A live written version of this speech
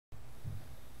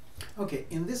Okay,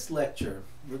 in this lecture,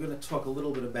 we're going to talk a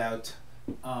little bit about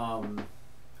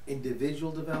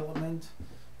individual development,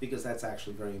 because that's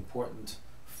actually very important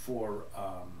for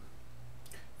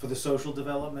the social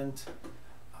development.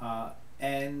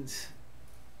 And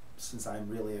since I'm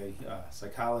really a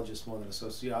psychologist more than a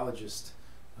sociologist,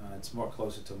 it's more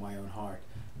closer to my own heart.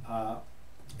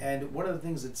 And one of the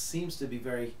things that seems to be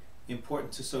very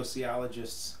important to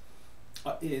sociologists,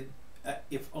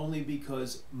 if only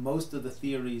because most of the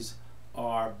theories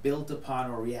are built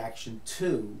upon or reaction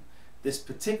to this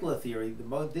particular theory.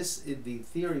 The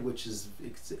theory which is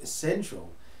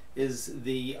essential is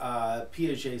the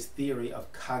Piaget's theory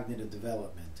of cognitive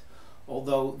development.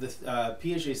 Although the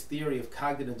Piaget's theory of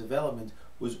cognitive development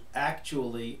was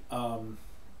actually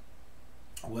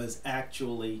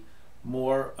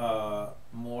more how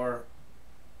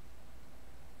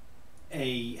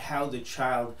the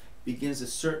child begins a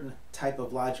certain type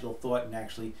of logical thought, and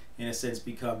actually, in a sense,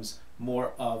 becomes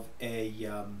more of a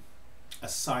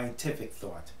scientific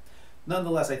thought.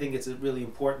 Nonetheless, I think it's really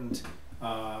important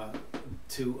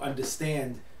to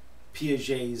understand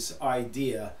Piaget's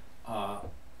idea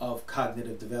of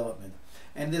cognitive development.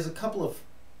 And there's a couple of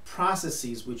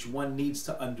processes which one needs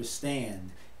to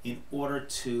understand in order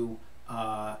to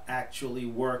actually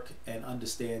work and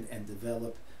understand and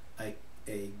develop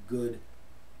a good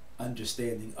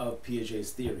understanding of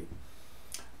Piaget's theory.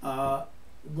 The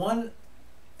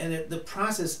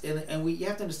process, you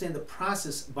have to understand the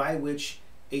process by which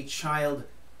a child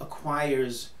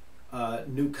acquires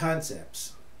new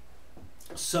concepts.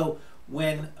 So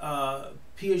when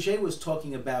Piaget was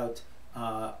talking about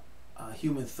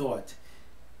human thought,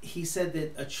 he said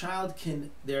that a child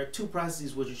there are two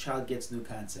processes which a child gets new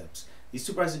concepts. These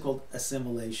two processes are called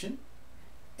assimilation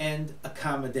and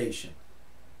accommodation.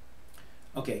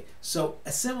 Okay, so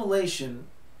assimilation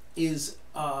is,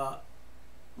 well,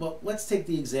 let's take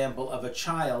the example of a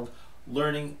child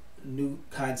learning new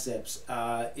concepts,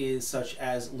 is such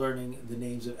as learning the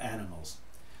names of animals.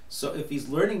 So if he's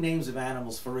learning names of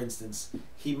animals, for instance,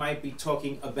 he might be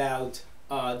talking about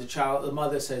the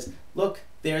mother says, look,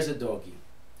 there's a doggy.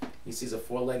 He sees a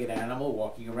four-legged animal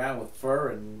walking around with fur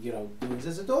and, doing,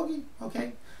 there's a doggy,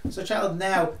 okay. So a child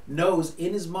now knows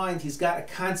in his mind he's got a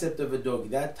concept of a doggy.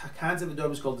 That concept of a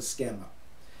doggy is called the schema.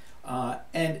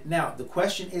 And now the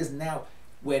question is, now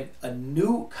when a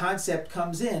new concept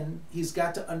comes in, he's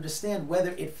got to understand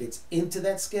whether it fits into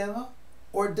that schema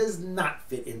or does not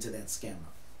fit into that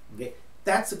schema. Okay,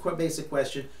 that's the basic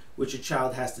question which a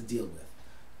child has to deal with.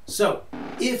 So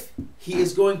if he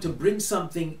is going to bring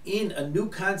something in, a new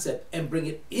concept, and bring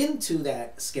it into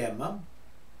that schema,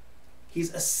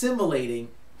 he's assimilating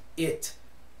it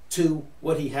to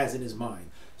what he has in his mind.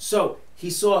 So he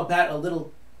saw about a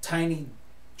little tiny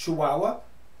chihuahua,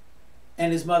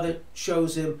 and his mother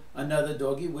shows him another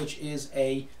doggy, which is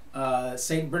a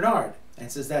Saint Bernard,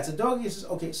 and says that's a doggy. He says,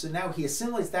 okay, so now he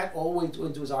assimilates that all the way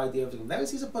into his idea of the now he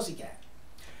sees a pussycat.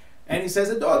 And he says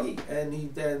a doggy, and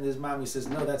his mommy says,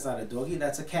 no, that's not a doggy,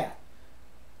 that's a cat.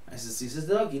 I says, he says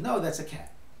doggy, no, that's a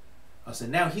cat. So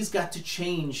now he's got to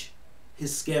change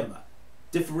his schema,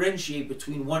 differentiate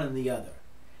between one and the other.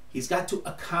 He's got to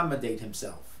accommodate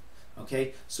himself.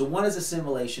 Okay, so one is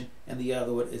assimilation, and the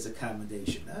other one is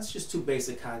accommodation. Now, that's just two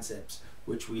basic concepts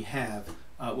which we have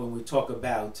when we talk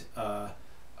about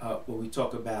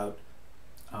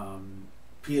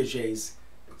Piaget's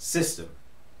system.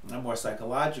 Not more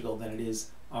psychological than it is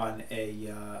on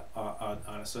a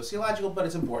sociological, but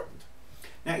it's important.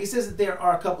 Now he says that there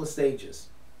are a couple of stages,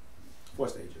 4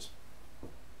 stages.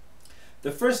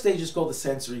 The first stage is called the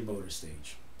sensory motor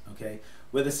stage. Okay,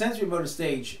 where the sensory motor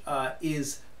stage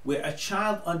is where a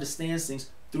child understands things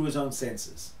through his own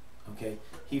senses. Okay,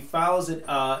 he follows it.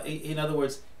 In other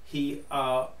words, he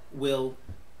will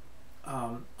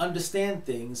understand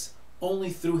things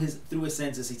only through his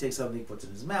senses. He takes something, he puts it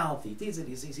in his mouth, he eats it,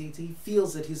 he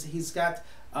feels it. He's got,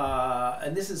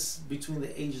 and this is between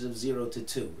the ages of 0 to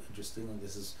 2. Interestingly,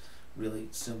 this is really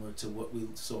similar to what we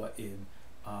saw in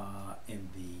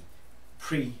the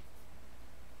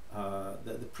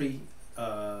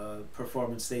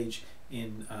performance stage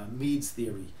in Mead's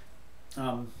theory.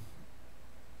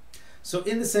 So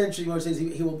in the sensory motor stage,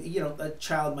 he will, a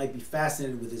child might be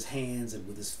fascinated with his hands and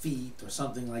with his feet or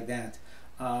something like that.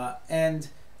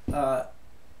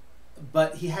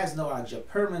 But he has no object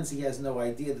permanence. He has no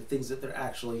idea the things that they're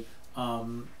actually.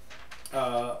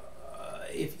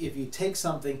 If you take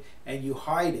something and you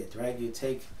hide it, right? You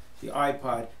take the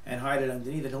iPod and hide it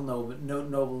underneath it. He'll no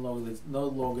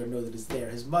longer know that it's there.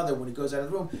 His mother, when he goes out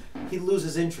of the room, he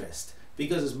loses interest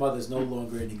because his mother is no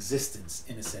longer in existence,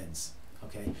 in a sense.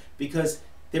 Okay, because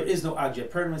there is no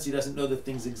object permanence. He doesn't know that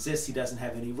things exist. He doesn't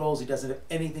have any roles. He doesn't have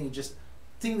anything. He just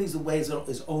thinks the way his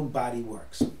own body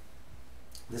works.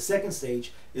 The second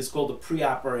stage is called the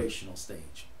pre-operational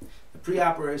stage. The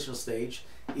pre-operational stage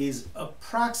is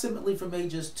approximately from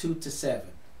ages 2 to 7.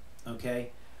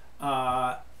 Okay,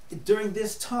 during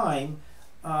this time,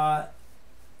 the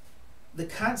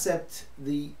concept,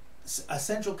 the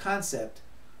essential concept,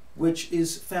 which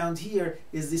is found here,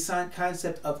 is the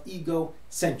concept of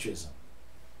egocentrism.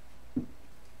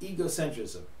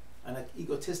 Egocentrism, an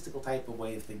egotistical type of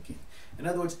way of thinking. In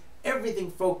other words,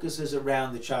 everything focuses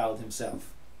around the child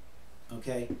himself.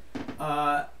 Okay,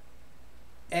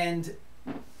 and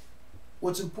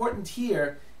what's important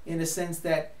here, in a sense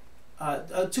that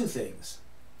two things.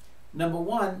 Number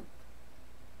one,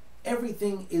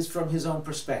 everything is from his own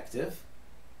perspective,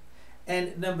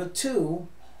 and number two,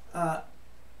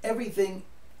 everything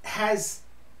has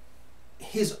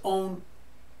his own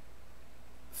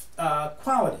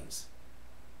qualities.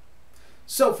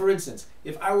 So, for instance,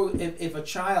 if a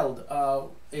child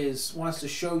wants to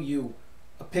show you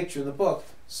a picture in the book,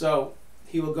 so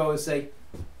he will go and say,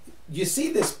 "You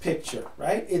see this picture,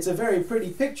 right? It's a very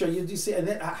pretty picture. You do see, and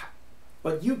then,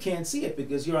 but you can't see it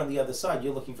because you're on the other side.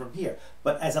 You're looking from here."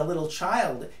 But as a little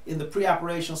child in the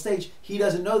pre-operational stage, he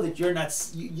doesn't know that you're not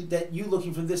that you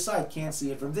looking from this side can't see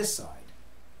it from this side.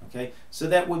 Okay, so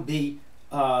that would be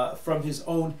from his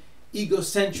own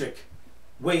egocentric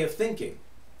way of thinking.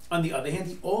 On the other hand,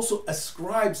 he also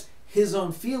ascribes his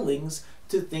own feelings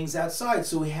to things outside.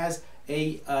 So he has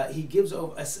he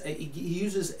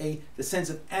uses the sense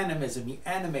of animism. He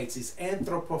animates his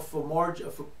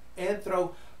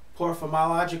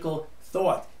anthropomorphological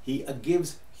thought. He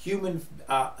gives human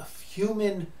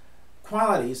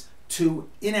qualities to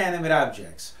inanimate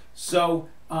objects. So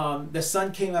the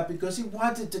sun came up because he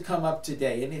wanted to come up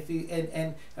today, and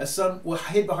and a sun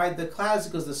hid behind the clouds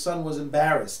because the sun was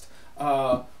embarrassed,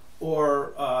 or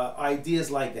ideas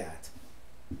like that.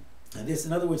 And this,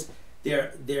 in other words,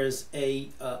 there's a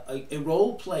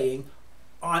role playing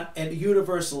on a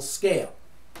universal scale.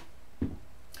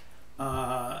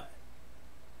 On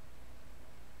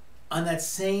that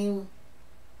same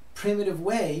primitive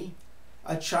way,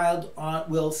 a child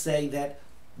will say that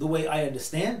the way I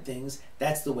understand things,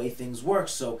 that's the way things work.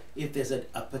 So if there's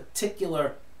a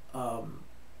particular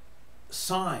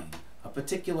sign, a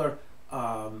particular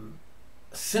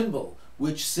symbol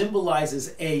which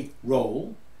symbolizes a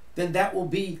role, then that will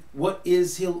be what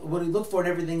he look for, and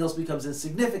everything else becomes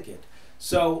insignificant.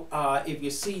 So if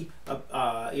you see,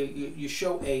 you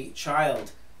show a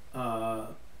child, I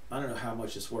don't know how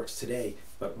much this works today,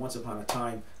 but once upon a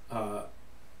time,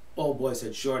 all boys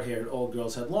had short hair and all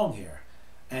girls had long hair.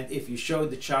 And if you showed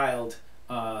the child,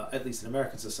 at least in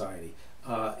American society,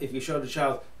 if you showed the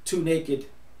child two naked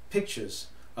pictures,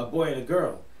 a boy and a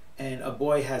girl, and a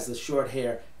boy has the short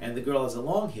hair and the girl has the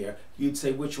long hair, you'd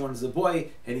say, which one is the boy?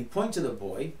 And he'd point to the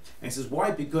boy and he says, why?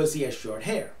 Because he has short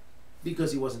hair.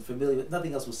 Because he wasn't familiar with,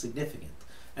 nothing else was significant.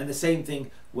 And the same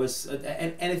thing was,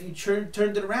 and if you turned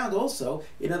it around also,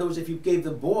 in other words, if you gave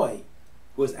the boy,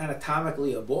 who was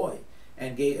anatomically a boy,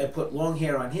 and put long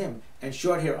hair on him and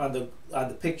short hair on the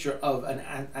picture of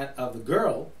the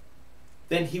girl,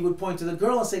 then he would point to the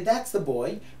girl and say, that's the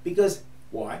boy, because,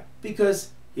 why? Because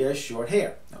he has short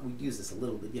hair. Now, we use this a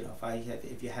little bit, you know,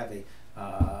 if you have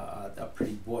a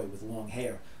pretty boy with long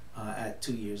hair at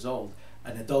 2 years old,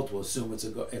 an adult will assume it's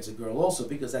a girl also,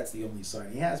 because that's the only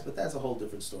sign he has, but that's a whole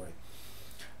different story.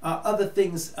 Other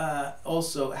things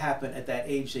also happen at that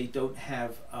age. They don't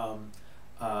have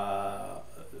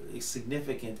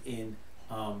significant in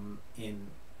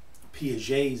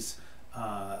Piaget's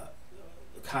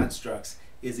constructs,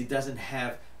 is he doesn't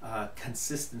have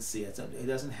consistency. He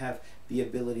doesn't have the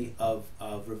ability of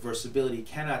reversibility. He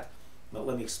cannot, well,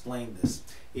 let me explain this.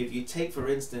 If you take, for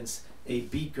instance, a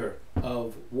beaker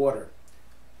of water,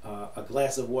 a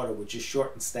glass of water which is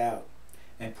short and stout,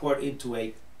 and pour it into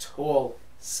a tall,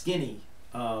 skinny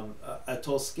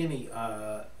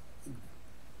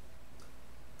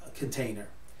container,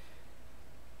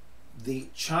 the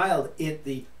child at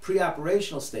the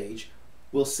pre-operational stage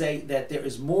will say that there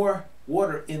is more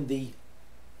water in the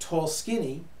tall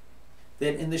skinny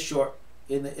than in the short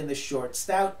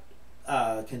stout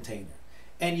container,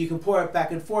 and you can pour it back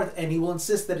and forth, and he will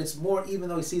insist that it's more, even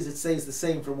though he sees it stays the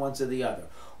same from one to the other.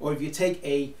 Or if you take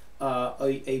a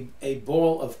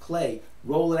ball of clay,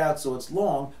 roll it out so it's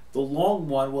long, the long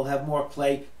one will have more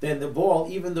clay than the ball,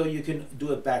 even though you can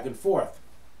do it back and forth.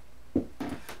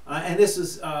 And this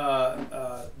is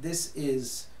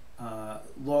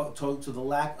to the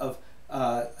lack of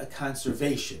a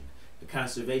conservation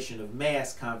of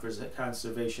mass,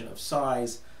 conservation of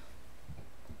size,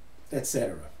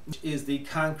 etc. Is the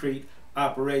concrete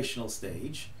operational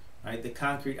stage, right? The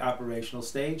concrete operational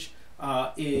stage,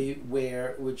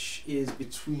 which is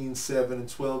between 7 and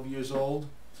 12 years old,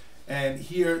 and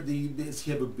here you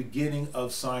have a beginning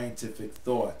of scientific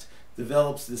thought.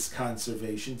 Develops this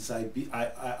conservation, this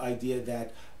idea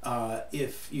that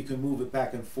if you can move it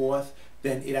back and forth,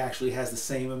 then it actually has the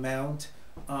same amount.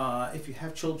 If you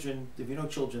have children, if you know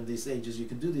children these ages, you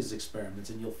can do these experiments,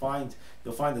 and you'll find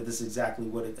that this is exactly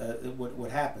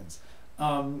what happens.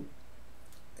 But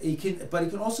he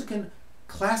can also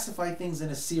classify things in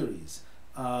a series,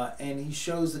 and he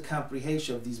shows the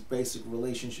comprehension of these basic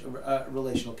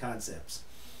relational concepts.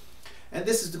 And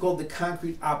this is called the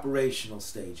concrete operational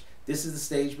stage. This is the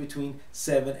stage between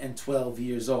 7 and 12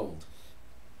 years old.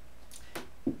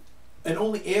 And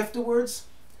only afterwards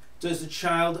does the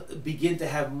child begin to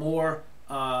have more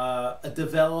a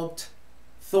developed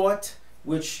thought,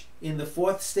 which in the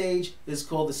 4th stage is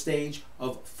called the stage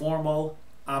of formal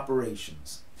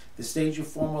operations. The stage of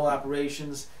formal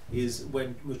operations is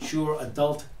when mature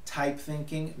adult type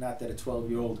thinking, not that a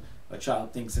 12-year-old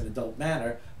child thinks in an adult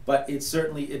manner, but it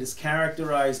is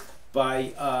characterized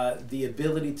by the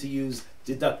ability to use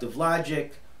deductive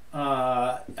logic.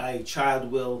 A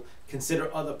child will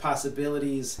consider other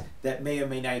possibilities that may or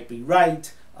may not be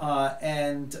right,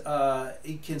 and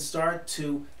it can start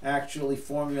to actually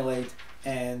formulate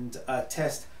and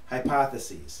test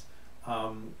hypotheses.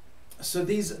 So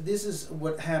this is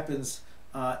what happens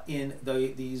in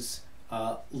these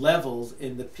levels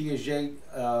in the Piaget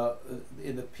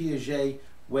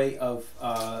way of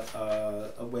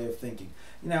thinking.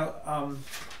 Now,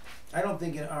 I don't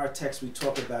think in our text we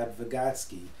talk about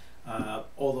Vygotsky,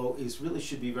 although it really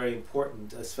should be very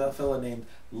important. A fellow named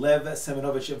Lev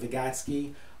Semenovich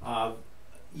Vygotsky.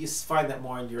 You find that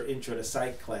more in your intro to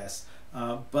psych class.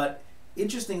 But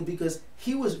interesting because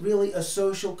he was really a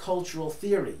social cultural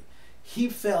theory. He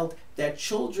felt that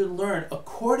children learn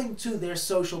according to their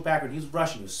social background. He was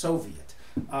Russian, he was Soviet.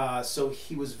 So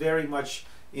he was very much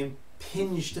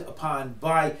impinged upon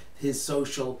by his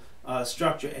social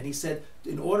structure. And he said,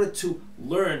 in order to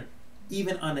learn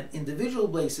even on an individual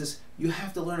basis, you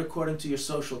have to learn according to your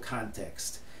social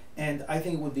context. And I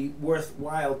think it would be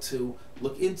worthwhile to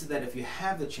look into that if you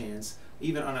have the chance,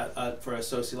 even on for a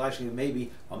sociology.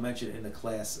 Maybe I'll mention it in the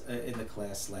class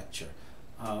lecture.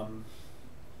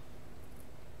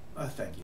 Thank you.